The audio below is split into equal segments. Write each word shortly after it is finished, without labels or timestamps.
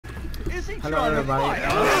Hello everybody,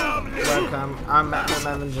 welcome, I'm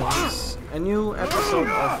MadmanMelvinJames. A new episode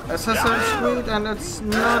of Assassin's Creed and it's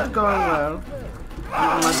not going well.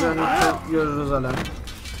 On my journey to Jerusalem.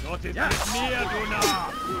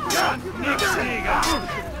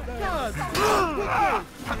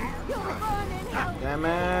 Damn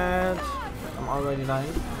it! I'm already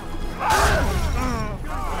dying.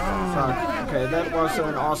 Fuck. Okay, that was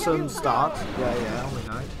an awesome start. Yeah, we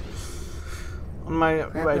died. On my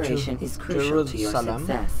way to Jerusalem.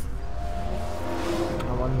 I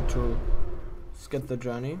wanted to skip the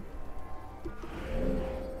journey.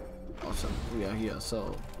 Awesome, we are here,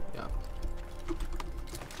 so yeah.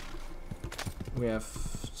 We have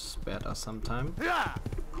spared us some time.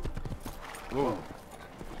 Whoa.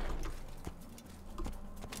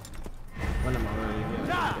 When am I already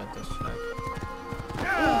here? I get this flag.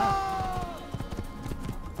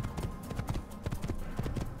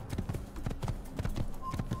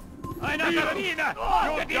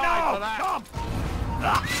 You'll die for that.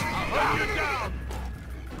 I'll hold you down.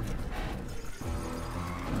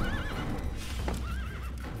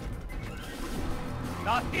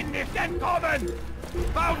 Lass ihn nicht entkommen!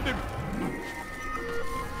 Found him!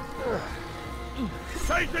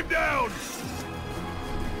 Chase him down!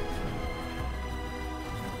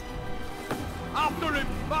 After him,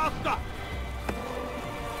 faster!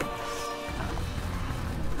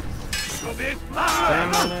 Du bist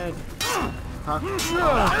Damn it! Fuck.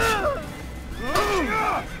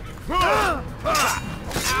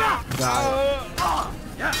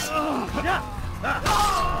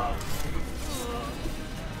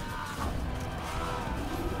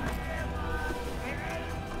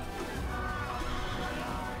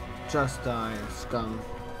 Just die, scum.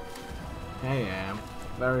 Hey, yeah,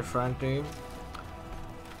 very friendly.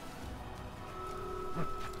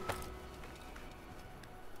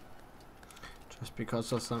 Just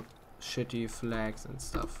because of some shitty flags and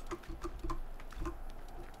stuff.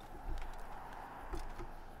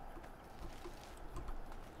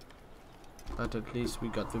 But at least we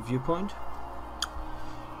got the viewpoint.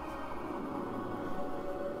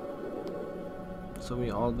 So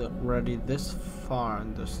we already this far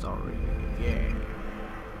in the story. Yeah.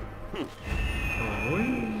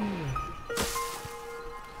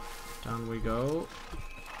 Down we go.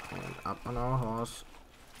 And up on our horse.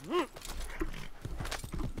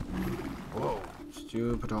 Whoa.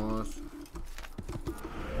 Stupid horse.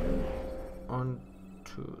 On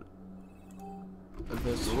to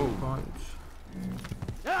this point.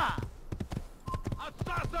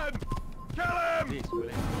 Assassin! Kill him!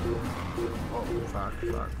 Oh, fuck.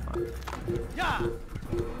 Yeah.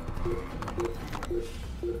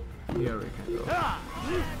 Here we can go.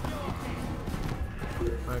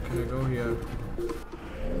 Where can I go here?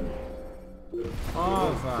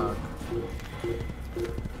 Oh, fuck.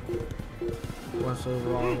 Was the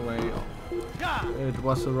wrong way. It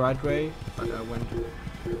was the right way, but I went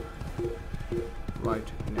right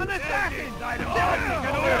in it.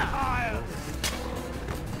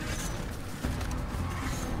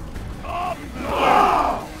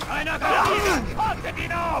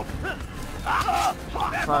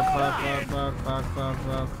 Fuck.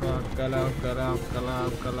 Get out.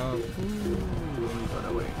 Got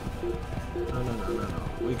away. No.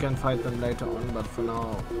 We can fight them later on, but for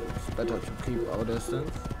now it's better to keep our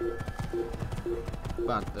distance.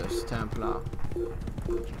 But this Templar.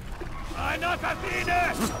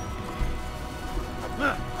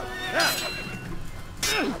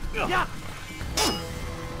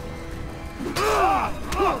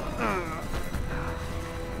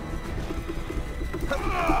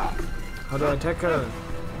 How do I tackle?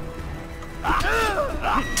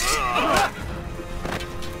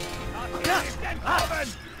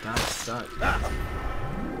 Die.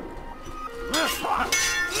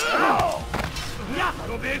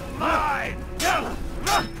 Du bist mein!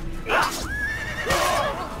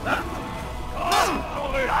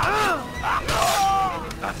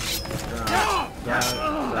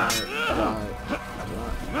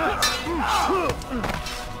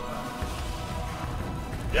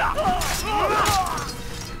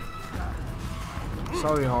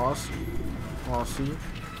 Sorry, horsey.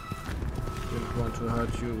 Didn't want to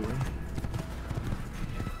hurt you.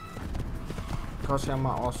 Cause I'm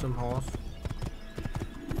an awesome horse.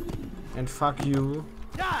 And fuck you.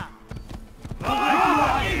 Yeah.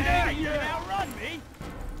 You can outrun me.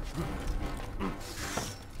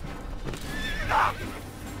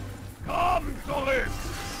 Komm zurück.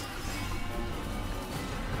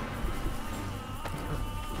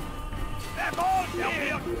 Der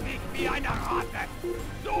wirkt nicht wie eine Ratte.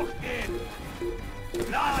 Such ihn.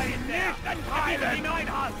 Lass ihn nicht entreiben hinein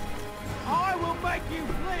hast. I will make you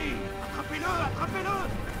flee.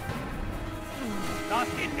 Lass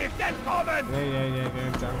ihn nicht entkommen!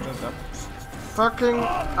 Yeah, jump up. Fucking,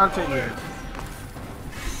 I'll take you.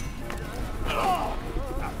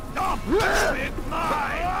 Stop! It's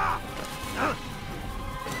mine!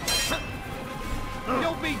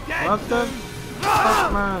 You'll be dead! What the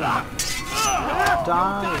fuck, man?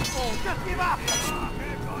 Die! Just give up!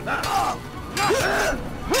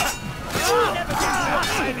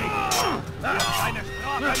 Deine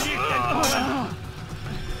Strafe nicht entkommen!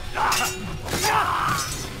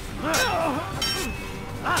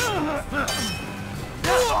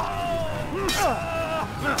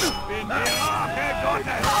 Bin die Rache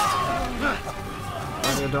Gottes!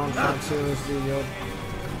 Oh, you don't fight seriously, you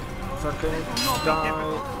fucking die!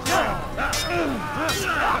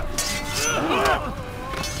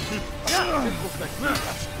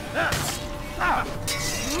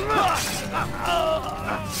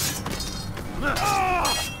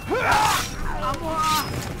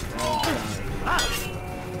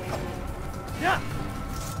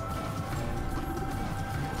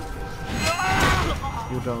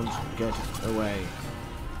 You don't get away.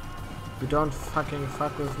 You don't fucking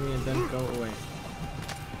fuck with me and then go away.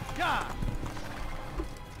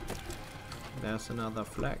 There's another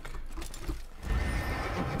flag.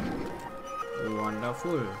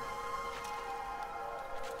 Wonderful.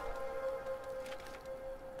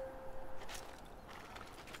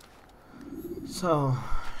 So,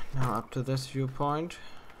 now up to this viewpoint,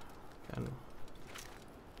 and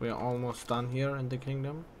we're almost done here in the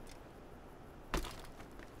kingdom.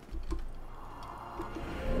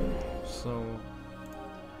 So,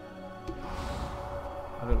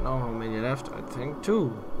 I don't know how many left, I think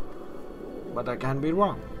 2, but I can be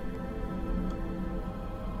wrong.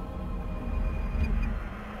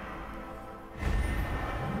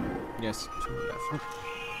 Yes, 2 left.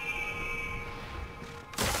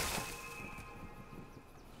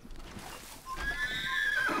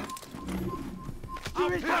 I'll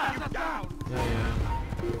take you down!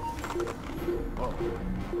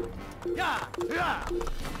 Yeah.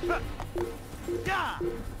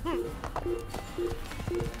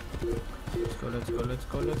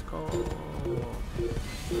 Let's go.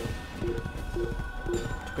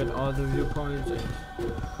 To get all the viewpoints and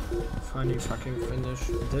finally fucking finish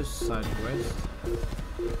this side quest.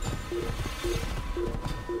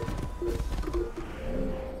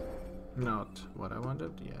 Not what I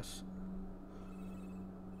wanted, yes.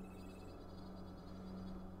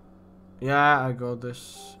 Yeah, I go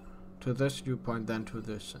this to this viewpoint, then to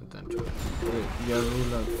this, and then to the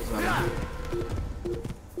Yarula Zala.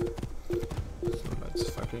 So let's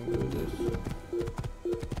fucking do this.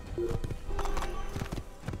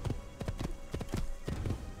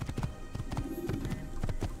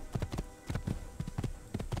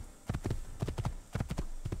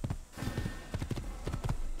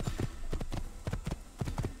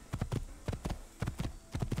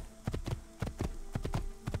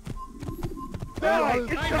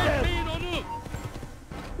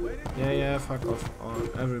 Yeah, fuck off.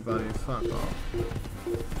 Everybody, fuck off.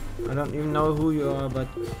 I don't even know who you are, but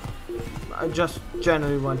I just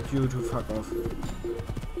generally want you to fuck off.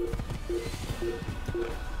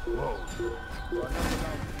 Whoa.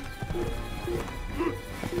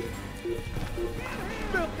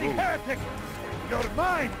 Filthy heretic! You're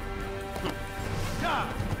mine!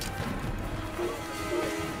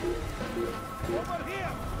 Over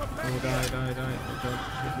here! Oh, die. Don't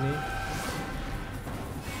hit me.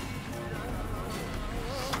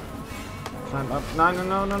 Climb up. No.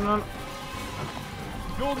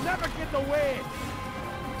 You'll never get away!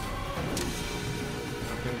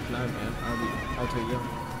 Okay, climb in. I'll take you.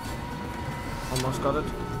 Almost got it.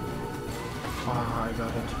 Oh, I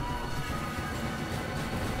got it.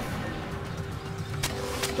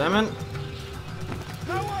 Damn it!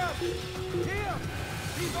 Nowhere! Here!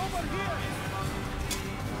 He's over here!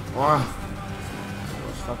 Oh, that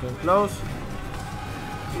was fucking close.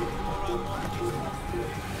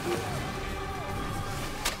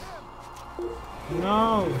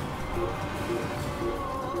 No!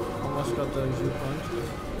 Almost got the viewpoint.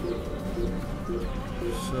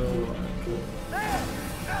 So There!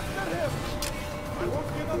 After him! I won't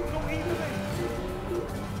give up so easily!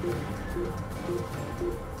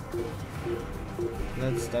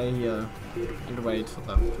 let's stay here and wait for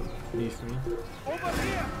them to leave me. Over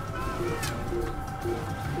here!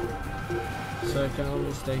 So I can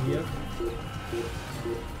only stay here.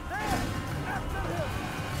 There! After him!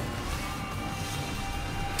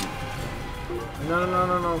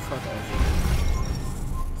 No, fuck off.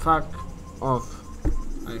 Fuck off.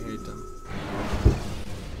 I hate them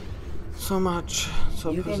so much.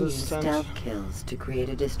 so You can use persistent. stealth kills to create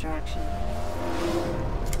a distraction.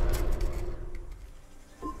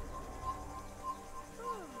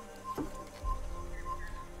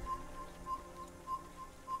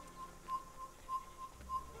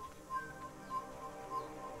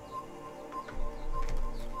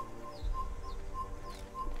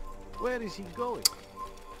 Where is he going?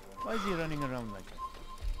 Why is he running around like that?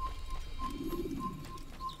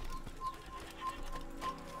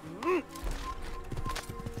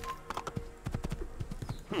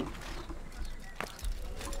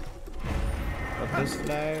 Got this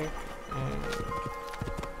flag and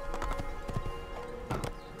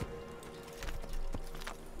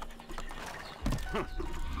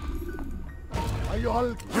أيها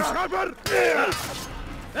الكافر!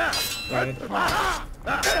 right.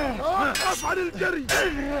 أفعل الجري!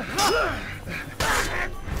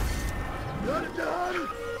 يا رجال!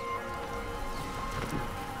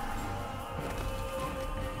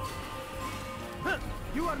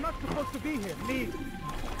 You are not supposed to be here. Leave.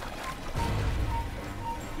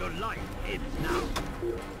 Your life ends now.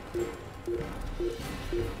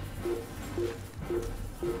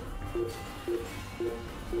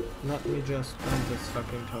 Let me just find this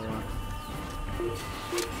fucking tower.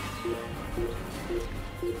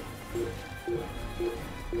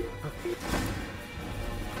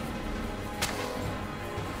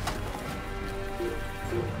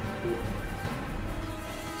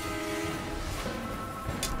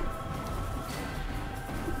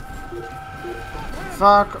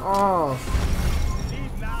 Fuck off!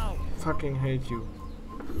 Leave now. Fucking hate you.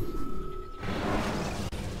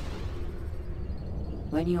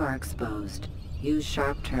 When you are exposed, use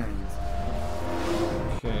sharp turns.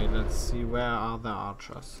 Okay, let's see, where are the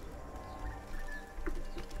archers?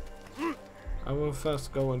 I will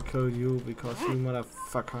first go and kill you because you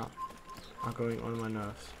motherfucker are going on my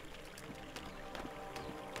nerves.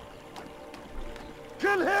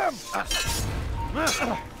 Kill him!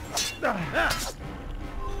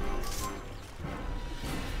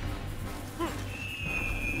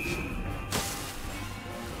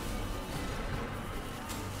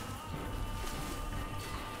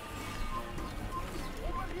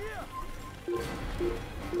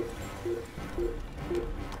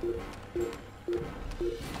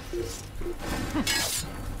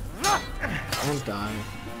 And die.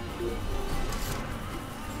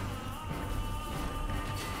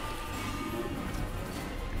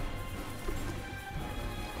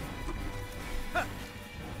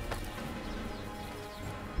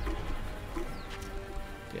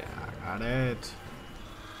 Yeah, I got it.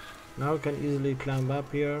 Now I can easily climb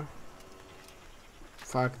up here.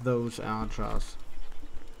 Fuck those archers.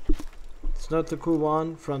 It's not the cool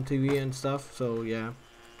one from TV and stuff, so yeah.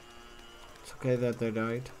 It's okay that they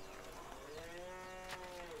died.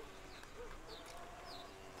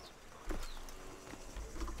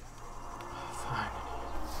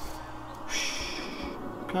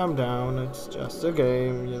 Calm down, it's just a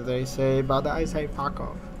game, they say, but I say fuck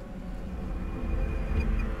off.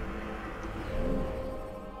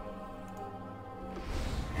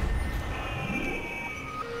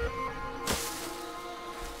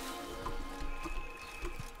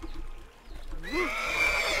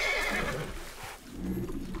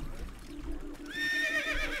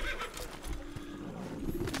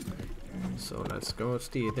 So let's go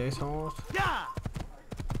steal this horse. Yeah!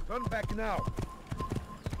 Turn back now.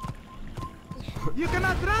 You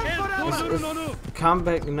cannot run forever! No. Come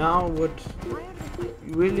back now would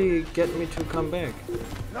really get me to come back.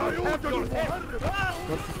 Now you have your head!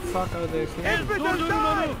 What the fuck are they saying?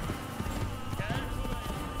 No.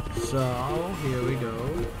 So, here we go.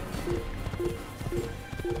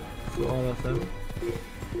 For all of them.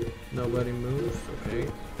 Nobody moves, okay.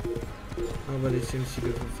 Nobody seems to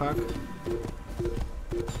give a fuck.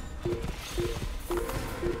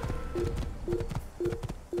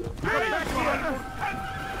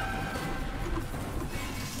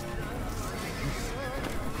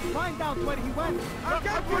 Find out where he went. I'll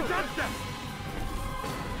get you.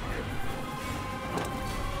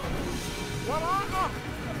 وراءه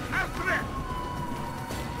أسرع.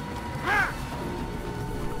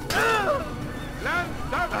 لن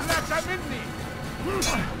تفلت مني.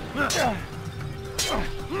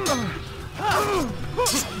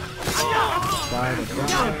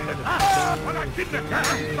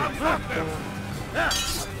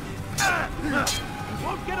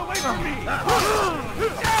 Won't get away from me!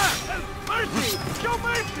 Mercy! Show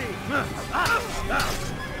mercy!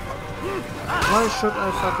 Why should I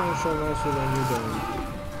fucking show mercy when you don't?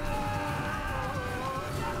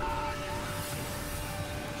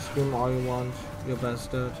 Scream all you want, you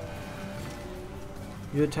bastard.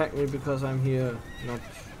 You attack me because I'm here, not...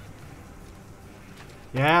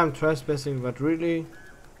 Yeah, I'm trespassing, but really?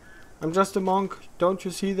 I'm just a monk, don't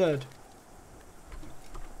you see that?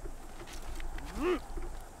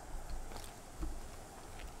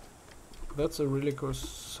 That's a really cool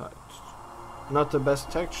site. Not the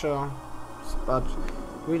best texture, but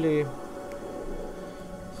really,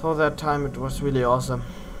 for that time it was really awesome.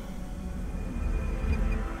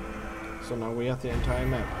 So now we have the entire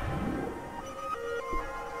map.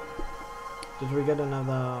 Did we get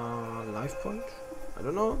another life point? I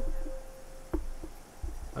don't know.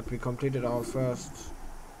 But we completed our first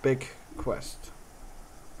big quest.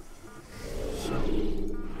 So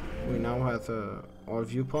we now have all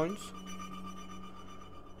viewpoints.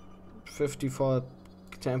 54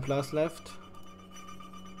 Templars left.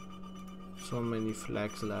 So many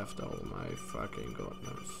flags left. Oh my fucking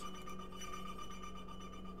goodness.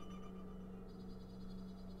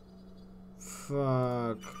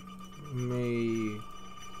 Fuck me.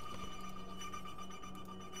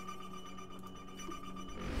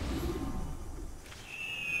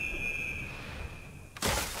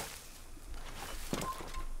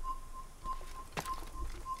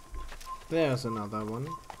 There's another one.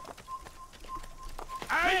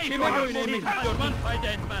 Hey, you are doing it, your man by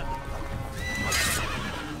dead man.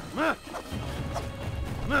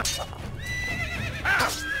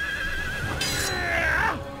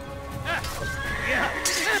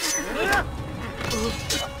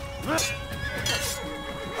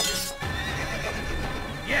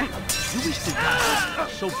 You wish to die,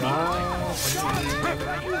 so be it.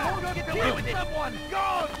 You hold on to deal with someone.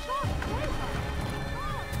 God!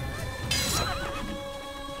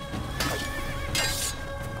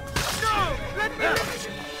 No! Let me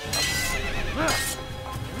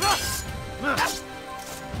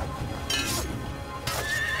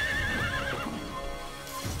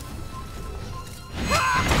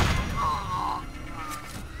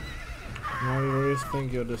Now you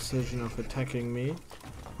rethink your decision of attacking me.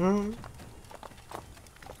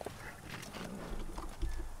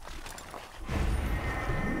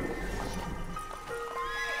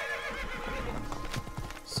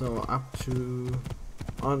 So up to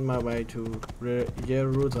on my way to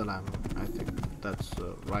Jerusalem. I think that's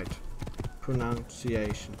the right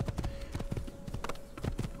pronunciation.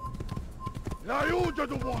 Yeah,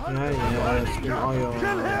 it's in all your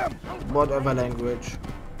whatever language.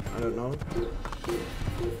 I don't know.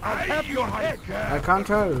 I'll have your head. I can't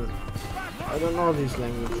tell. I don't know these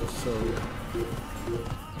languages, so.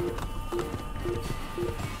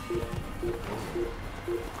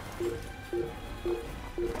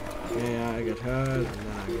 Yeah, I get hurt, and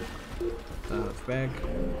then I get the health back.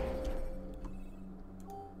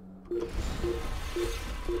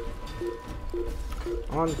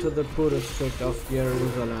 On to the poor district of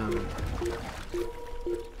Jerusalem.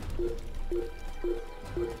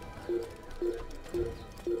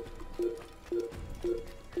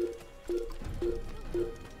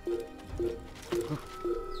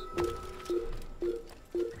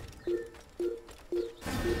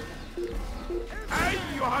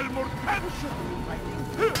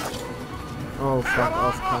 Oh, fuck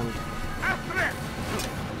off, cunt.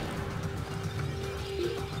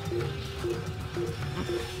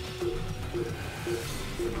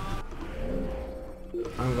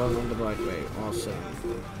 I'm going on the right way, awesome.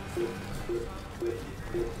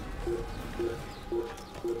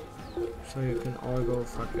 So you can all go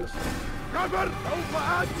fuck yourself.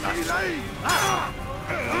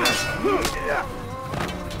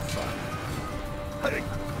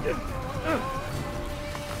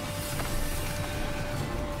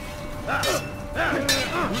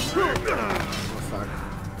 Oh fuck.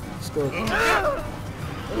 Let's go.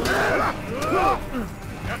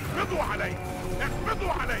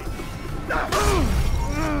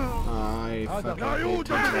 I fucking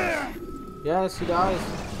yes, he dies.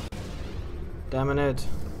 Damn it.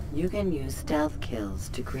 You can use stealth kills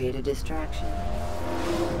to create a distraction.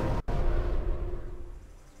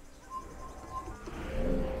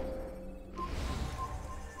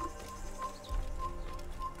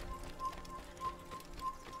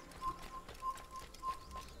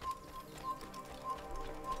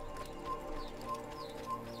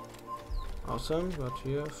 Awesome, but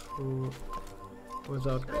here through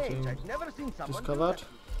without getting discovered.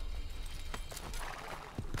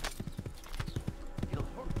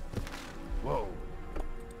 Whoa.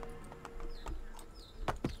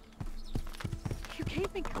 You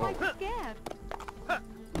keep me quite scared.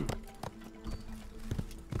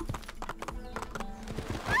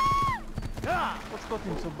 What's got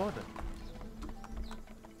him so bothered?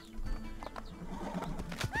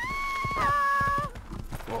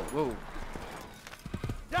 Whoa, whoa.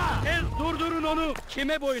 Durdurun onu.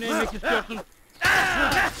 Kime boyun eğmek istiyorsun?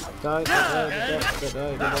 Die,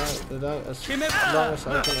 as long as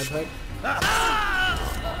I can attack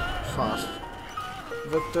fast.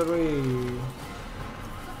 Victory!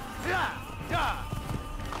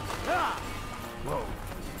 Whoa.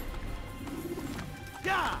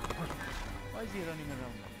 Why is he running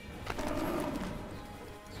around?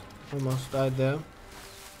 Almost died there.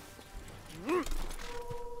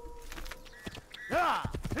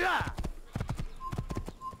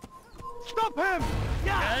 Stop him!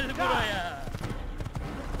 Gel buraya.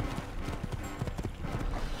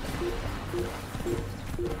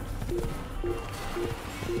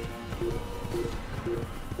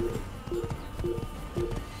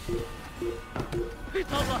 Bir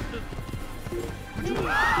Allah'sız.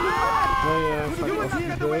 Oh yeah, fuck off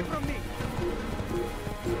you boy.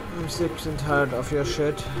 I'm sick and tired of your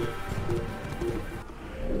shit.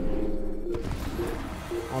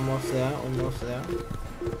 Almost there, almost there.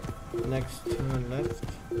 Next turn left.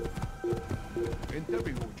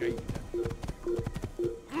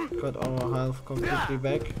 Got our health completely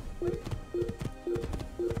back.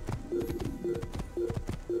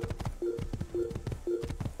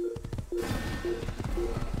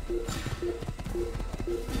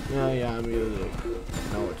 Yeah, music.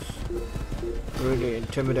 No, it's really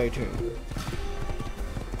intimidating.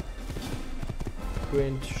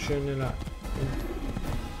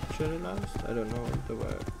 Internalized? I don't know the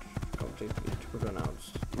word completely to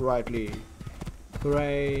pronounce rightly.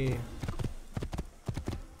 Hooray!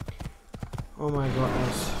 Oh my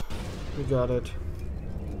goodness, we got it.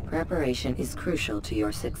 Preparation is crucial to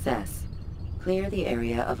your success. Clear the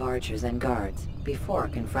area of archers and guards before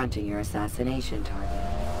confronting your assassination target.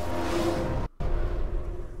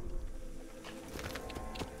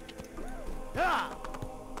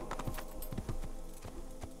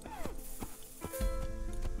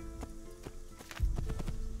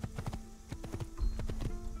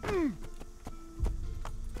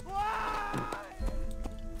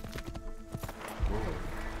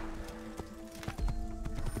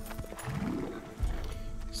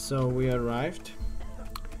 So we arrived.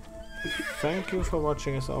 Thank you for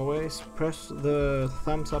watching as always. Press the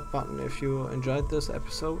thumbs up button if you enjoyed this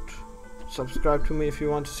episode. Subscribe to me if you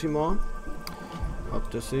want to see more. Hope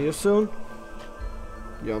to see you soon.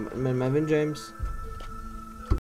 Your MadmanMelvinJames.